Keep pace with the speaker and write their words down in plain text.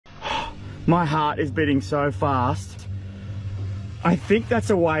My heart is beating so fast. I think that's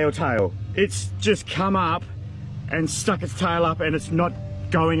a whale tail. It's just come up and stuck its tail up and it's not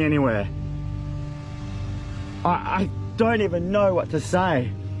going anywhere. I don't even know what to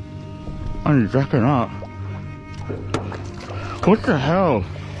say. I'm backing up. What the hell?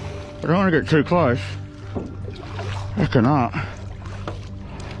 I don't want to get too close. Backing up.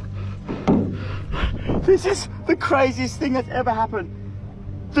 This is the craziest thing that's ever happened.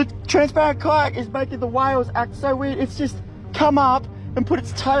 The transparent kayak is making the whales act so weird. It's just come up and put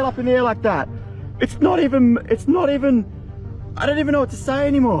its tail up in the air like that. It's not even, I don't even know what to say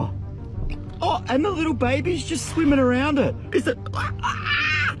anymore. Oh, and the little baby's just swimming around it. Is it,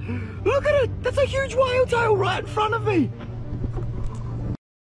 look at it, that's a huge whale tail right in front of me.